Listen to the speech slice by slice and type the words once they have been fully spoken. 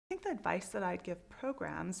think the advice that I'd give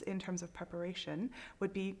programs in terms of preparation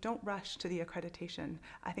would be don't rush to the accreditation.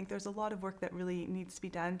 I think there's a lot of work that really needs to be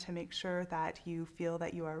done to make sure that you feel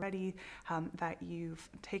that you are ready, that you've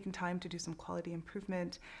taken time to do some quality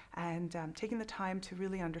improvement, and taking the time to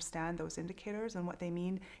really understand those indicators and what they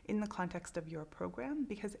mean in the context of your program,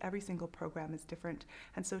 because every single program is different.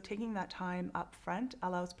 And so taking that time up front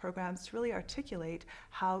allows programs to really articulate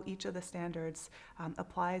how each of the standards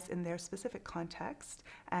applies in their specific context,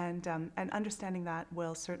 and understanding that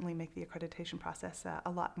will certainly make the accreditation process go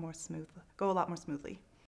a lot more smoothly.